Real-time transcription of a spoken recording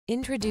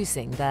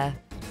Introducing the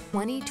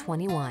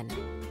 2021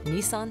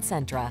 Nissan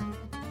Sentra.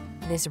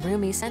 This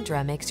roomy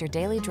Sentra makes your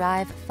daily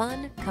drive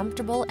fun,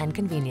 comfortable, and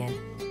convenient.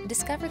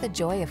 Discover the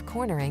joy of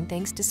cornering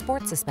thanks to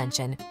sport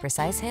suspension,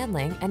 precise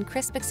handling, and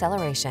crisp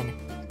acceleration.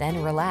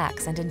 Then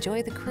relax and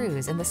enjoy the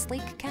cruise in the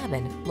sleek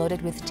cabin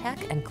loaded with tech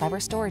and clever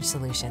storage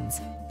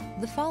solutions.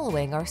 The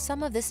following are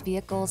some of this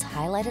vehicle's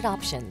highlighted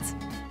options: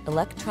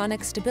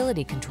 electronic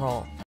stability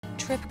control,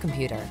 trip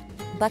computer,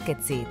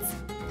 bucket seats,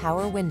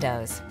 power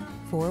windows,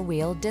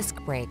 four-wheel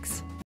disc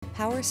brakes,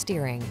 power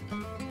steering.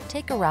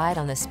 Take a ride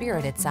on the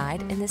spirited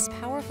side in this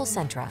powerful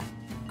Sentra.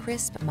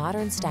 Crisp,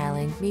 modern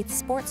styling meets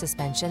sport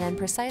suspension and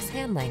precise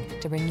handling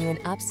to bring you an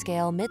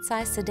upscale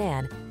midsize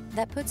sedan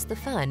that puts the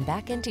fun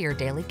back into your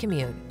daily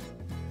commute.